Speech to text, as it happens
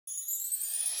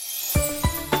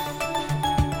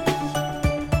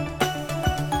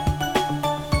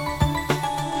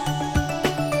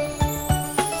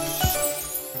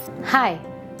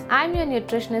I'm your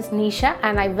nutritionist Nisha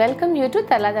and I welcome you to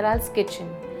Taladaral's kitchen.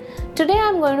 Today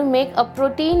I'm going to make a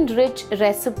protein-rich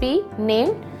recipe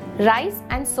named rice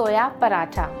and soya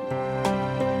paratha.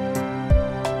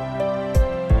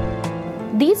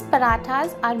 These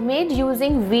parathas are made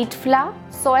using wheat flour,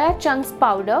 soya chunks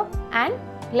powder and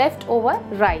leftover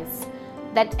rice.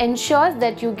 That ensures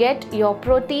that you get your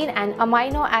protein and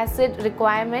amino acid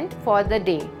requirement for the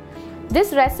day.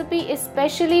 This recipe is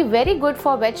specially very good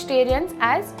for vegetarians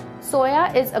as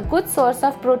soya is a good source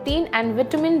of protein and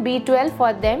vitamin B12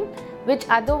 for them, which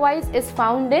otherwise is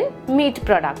found in meat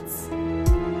products.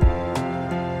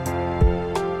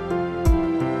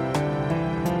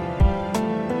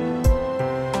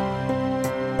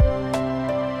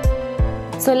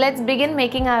 So let's begin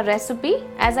making our recipe.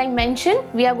 As I mentioned,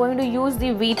 we are going to use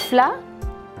the wheat flour,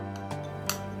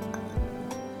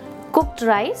 cooked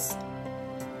rice,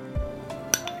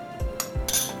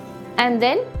 and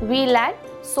then we'll add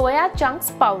soya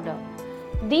chunks powder.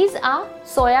 These are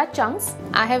soya chunks.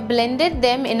 I have blended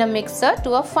them in a mixer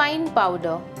to a fine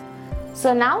powder.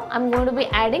 So now I'm going to be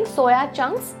adding soya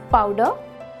chunks powder,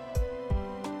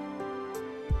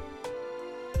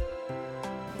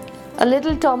 a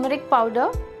little turmeric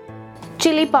powder,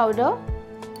 chili powder,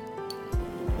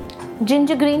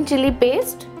 ginger green chili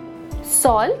paste,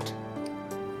 salt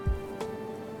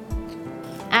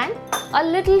and a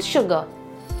little sugar.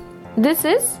 This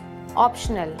is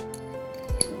optional.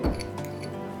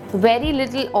 Very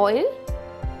little oil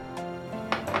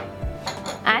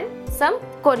and some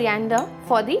coriander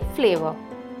for the flavor.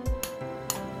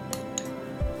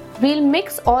 We'll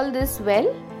mix all this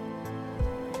well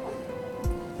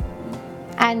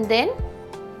and then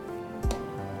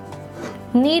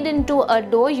knead into a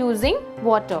dough using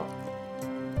water.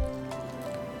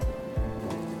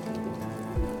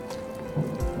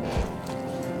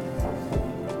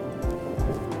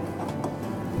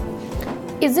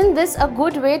 Isn't this a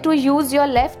good way to use your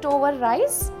leftover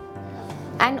rice?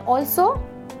 And also,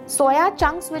 soya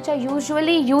chunks which are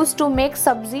usually used to make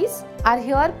sabzis are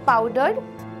here powdered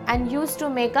and used to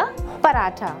make a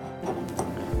paratha.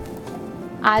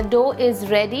 Our dough is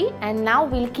ready and now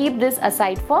we'll keep this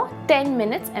aside for 10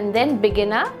 minutes and then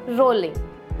begin our rolling.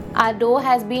 Our dough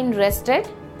has been rested,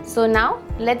 so now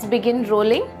let's begin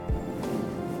rolling.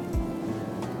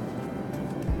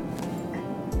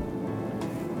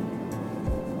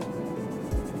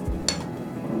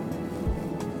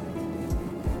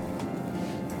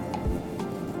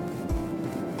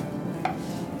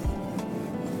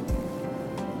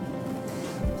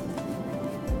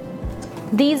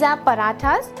 These are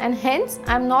parathas and hence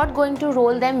I am not going to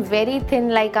roll them very thin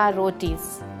like our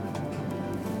rotis.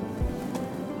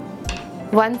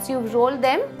 Once you've rolled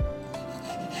them,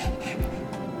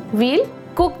 we'll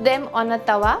cook them on a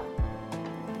tawa.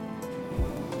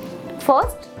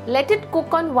 First, let it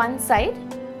cook on one side.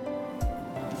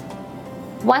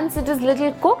 Once it is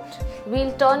little cooked,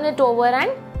 we'll turn it over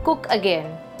and cook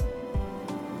again.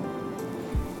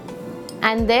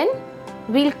 And then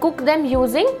we'll cook them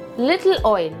using little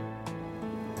oil.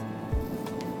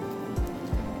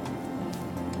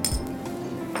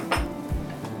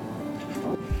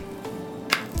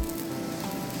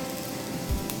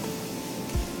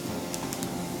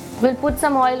 We'll put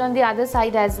some oil on the other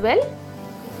side as well.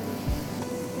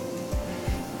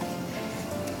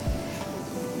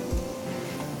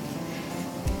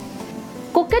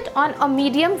 Cook it on a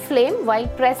medium flame while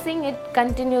pressing it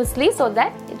continuously so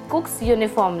that it cooks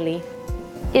uniformly.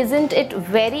 Isn't it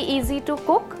very easy to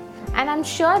cook? And I'm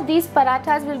sure these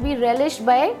parathas will be relished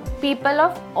by people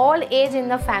of all age in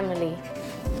the family.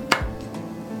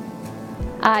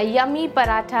 Our yummy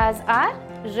parathas are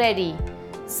ready.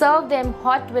 Serve them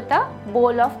hot with a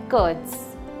bowl of curds.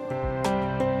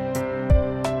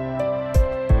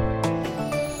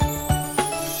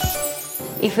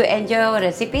 If you enjoy our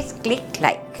recipes, click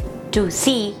like. To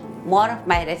see more of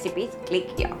my recipes,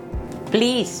 click here.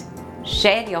 Please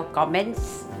share your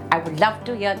comments. I would love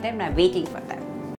to hear them. I'm waiting for them.